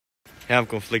and I'm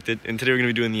conflicted. And today we're going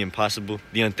to be doing the impossible,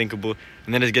 the unthinkable,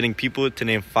 and that is getting people to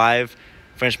name 5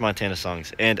 French Montana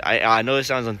songs. And I know it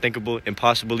sounds unthinkable,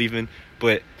 impossible even,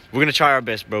 but we're going to try our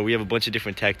best, bro. We have a bunch of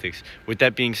different tactics. With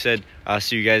that being said, I'll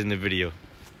see you guys in the video.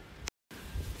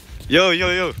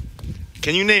 Yo.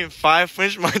 Can you name 5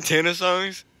 French Montana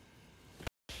songs?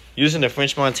 You listen to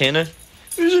French Montana?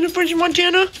 You listen to French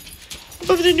Montana?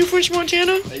 Love the new French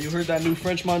Montana? Hey, you heard that new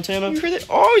French Montana? You heard that?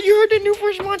 Oh, you heard the new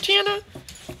French Montana?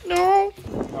 No.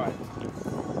 Alright.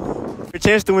 Your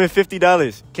chance to win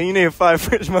 $50. Can you name 5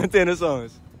 French Montana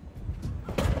songs?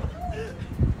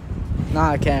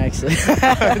 Nah, I can't actually.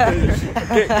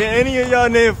 Can any of y'all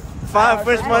name 5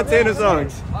 French Montana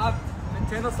songs? 5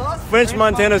 Montana songs? French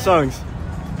Montana songs.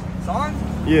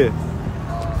 Songs? Yeah.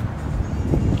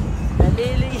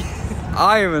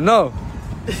 I don't even know.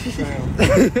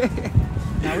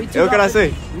 What can I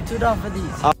say? We too down for these.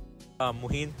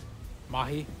 Muhin.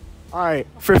 Mahi. All right,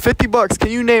 for $50,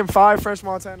 can you name 5 French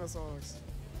Montana songs?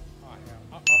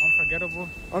 Unforgettable.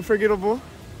 Unforgettable.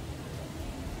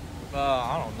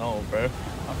 I don't know, bro.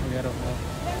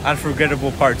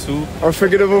 Unforgettable part 2.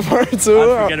 Unforgettable part 2.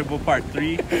 Unforgettable part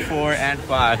 3, 4, and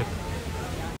 5.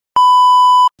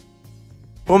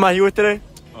 Who am I here with today?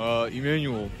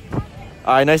 Emmanuel.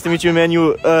 All right, nice to meet you,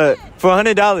 Emmanuel. For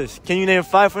 $100, can you name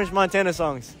 5 French Montana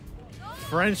songs?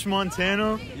 French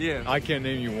Montana? Yeah. I can't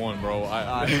name you one, bro.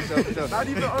 Not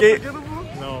even unforgettable?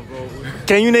 No, bro.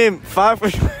 Can you name 5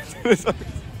 French Montana songs?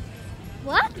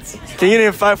 What? Can you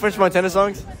name 5 French Montana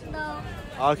songs? No.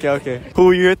 Okay. Who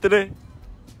are you here today?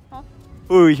 Huh?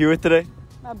 Who are you here with today?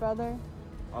 My brother.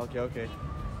 Okay.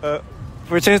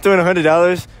 For a chance to win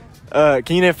 $100,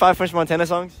 can you name 5 French Montana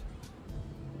songs?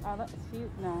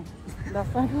 No.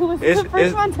 That's not cool. It's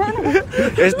French Montana.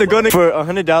 It's the golden. For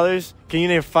 $100, can you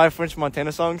name 5 French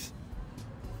Montana songs?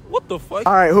 What the fuck?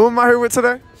 All right, who am I here with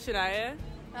today? Shania.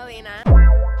 Alina.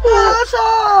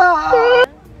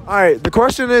 All right, the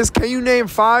question is, can you name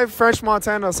 5 French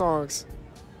Montana songs?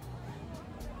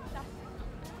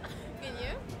 Can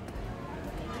you?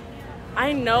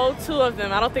 I know 2 of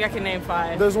them. I don't think I can name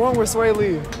 5. There's one with Sway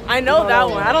Lee. I know that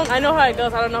one. I know how it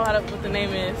goes. I don't know what the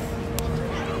name is.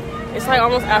 It's like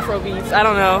almost Afro beats. I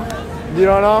don't know. You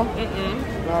don't know?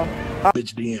 No.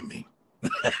 Bitch, DM me.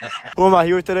 Who am I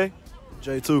here with today?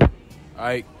 J2.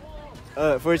 Alright.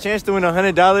 For a chance to win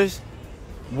 $100,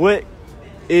 what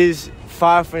is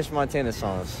 5 French Montana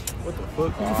songs? What the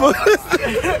fuck?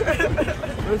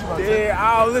 Yeah,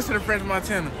 I'll listen to French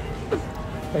Montana.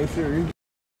 Hey Siri.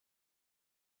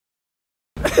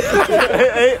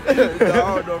 Hey. I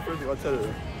don't know French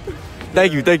Montana.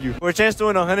 Thank you. For a chance to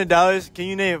win $100, can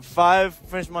you name 5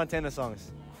 French Montana songs?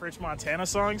 French Montana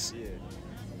songs? Yeah.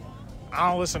 I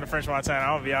don't listen to French Montana.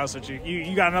 I'll be honest with you.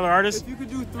 You got another artist? If you could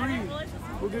do 3,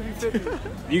 we'll give you 50.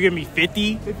 You give me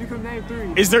 50? If you could name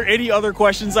 3. Is there any other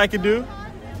questions I can do?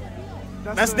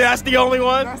 That's the only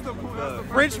one? That's the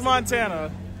French Montana.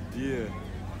 Yeah.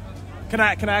 Can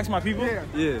I ask my people?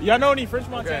 Yeah. Y'all know any French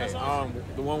Montana songs?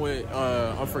 The one with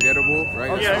Unforgettable,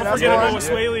 right? Okay, Yeah, that's Unforgettable one. with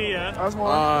Sway Lee, yeah. That's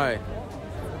one. Alright.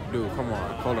 Dude, come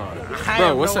on. Hold on. I Bro,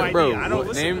 have what's no up, bro? idea. I don't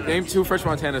listen to that. Name 2 French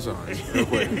Montana songs, real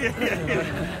quick. I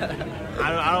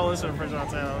don't listen to French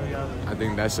Montana. I'll be honest. I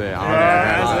think that's it.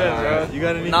 That's it, bro. You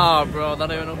got any? Nah, bro. I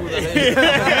don't even know who that is.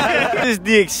 This is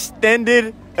the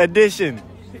extended edition.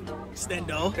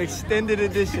 Stendo. Extended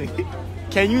edition.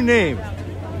 Can you name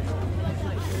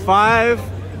 5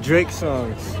 Drake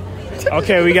songs?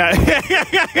 Okay, we got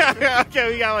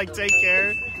like Take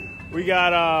Care. We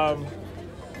got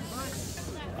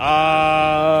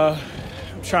I'm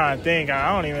trying to think.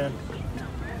 I don't even.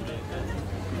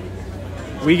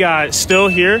 We got Still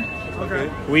Here. Okay.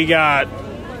 We got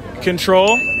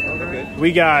Control. Okay.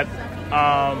 We got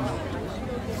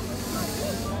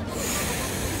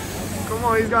Come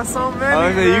on, he's got so many.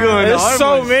 Oh, man, you man. going there's hard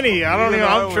so ones. many. I don't You even.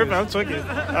 going I'm hard tripping. I'm ones. tweaking.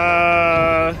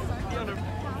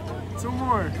 2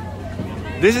 more.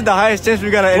 This is the highest chance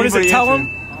we got at What is it? anybody Tell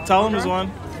answering. him. Tell him is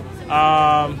one.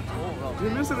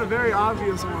 You're missing a very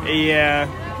obvious one. Yeah.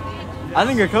 I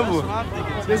think a couple.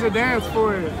 There's a dance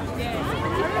for it.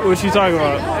 What you talking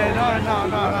about? Hey, no.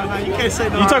 You can't say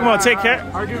no. You talking about Take Care?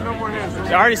 I'll give no more hints.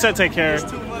 I already said Take Care.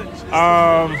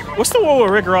 What's the one with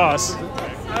Rick Ross?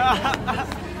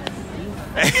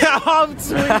 I'm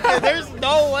tweaking. There's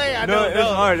no way I don't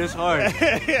know. It's hard. I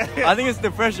think it's the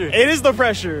pressure. It is the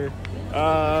pressure.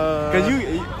 Cause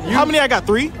you How many I got?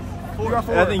 3? You got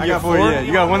 4. I think you got 4. Yeah,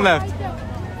 you got 1 left.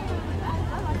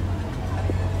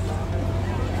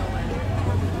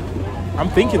 I'm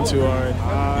thinking too hard.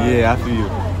 Yeah, I feel you.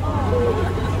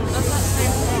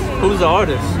 Who's the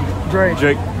artist? Drake.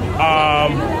 Drake.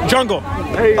 Jungle.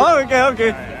 Oh, okay.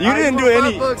 You didn't do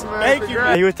any. Thank you.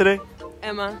 Are you with today?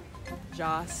 Emma.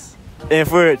 Joss. And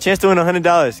for a chance to win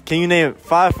 $100, can you name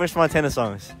 5 French Montana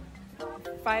songs?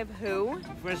 5 who?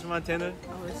 French Montana?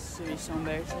 Oh, this is gonna be so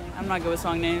embarrassing. I'm not good with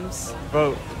song names.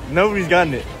 Bro, nobody's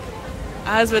gotten it.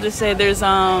 I was about to say there's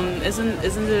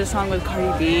isn't there a song with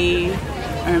Cardi B?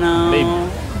 Or no? Maybe.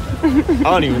 I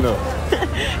don't even know.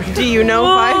 Do you know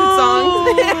 5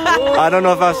 songs? I don't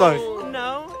know 5 songs.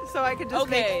 No? So I could just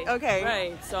make... Okay.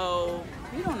 Right, so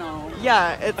we don't know.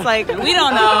 Yeah, it's like... We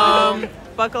don't know.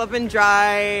 Buckle Up and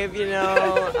Drive, you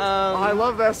know. I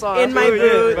love that song. In My Oh, yeah,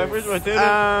 Boots. by French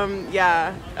Montana.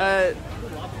 Yeah.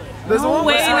 There's one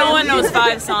Wait, with no one Cardi knows B.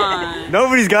 5 songs.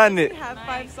 Nobody's gotten it. Have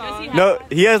 5 songs. No,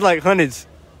 he has like hundreds.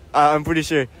 I'm pretty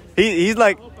sure. He's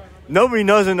like, nobody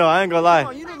knows him though. I ain't gonna Oh,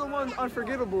 lie. you know the one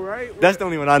Unforgettable, right? That's the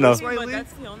only one I know. But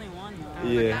that's the only one. Though.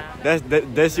 Yeah,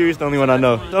 that's serious. The only one I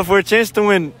know. So for a chance to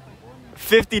win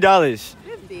 $50,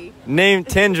 50. name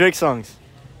 10 Drake songs.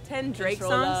 10 Drake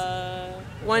songs. Controlla,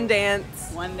 One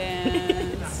Dance. One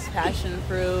Dance, Passion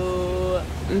Fruit.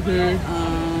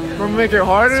 Mm-hmm. We're make it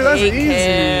harder. That's Take easy.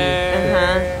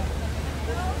 Uh-huh.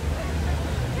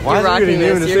 Why You're is rocking everybody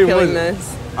naming this. the You're same killing ones?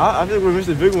 this. I think we're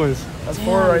missing big ones. That's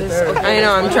 4 right there. I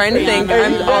know. I'm trying to think.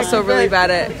 I'm also really bad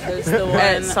There's the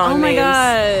at one. song Oh my names.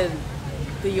 god.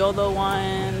 The YOLO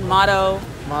one. Motto.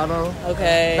 Motto.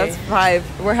 Okay. That's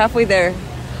 5. We're halfway there.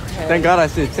 Thank God I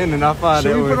said 10 and not 5.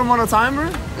 Should we put them on a timer?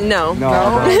 No. No.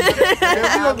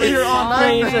 Yeah, we over here all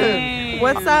night. Dang.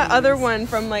 What's that other one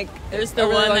from like? There's the a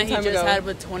really one long that he time just ago? had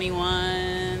with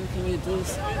 21. Can you do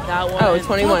that one? Oh,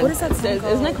 21. Fuck, what is that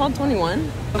song Isn't it called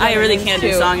 21? I really can't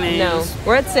do 2. song names. No.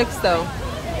 We're at 6 though.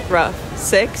 Rough.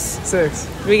 6? 6.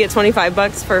 We get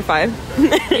 $25 for 5.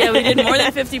 Yeah, we did more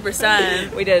than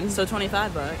 50%. We did. So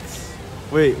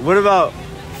 $25. Wait, what about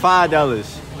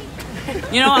 $5?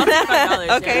 You know, I'll take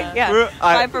 $5. Okay, yeah. yeah.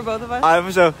 I- 5 for both of us. All right,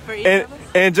 for sure. For each And, of us?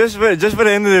 and just for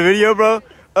the end of the video, bro,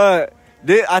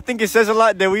 I think it says a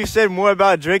lot that we've said more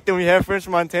about Drake than we have French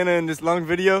Montana in this long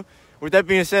video. With that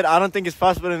being said, I don't think it's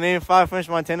possible to name 5 French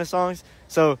Montana songs.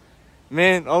 So,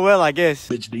 man, oh well, I guess.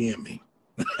 Bitch, DM me.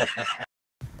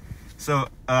 So,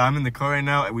 I'm in the car right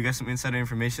now, and we got some insider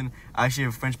information. I actually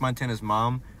have French Montana's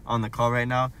mom on the call right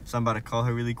now, so I'm about to call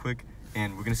her really quick,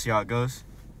 and we're going to see how it goes.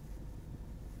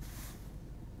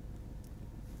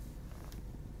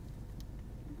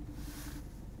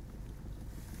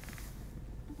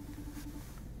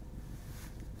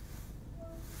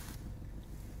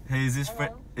 Hey, is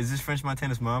this French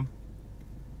Montana's mom?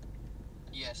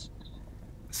 Yes.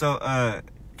 So,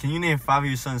 can you name 5 of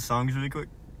your son's songs really quick?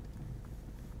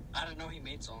 I didn't know he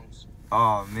made songs.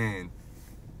 Oh, man.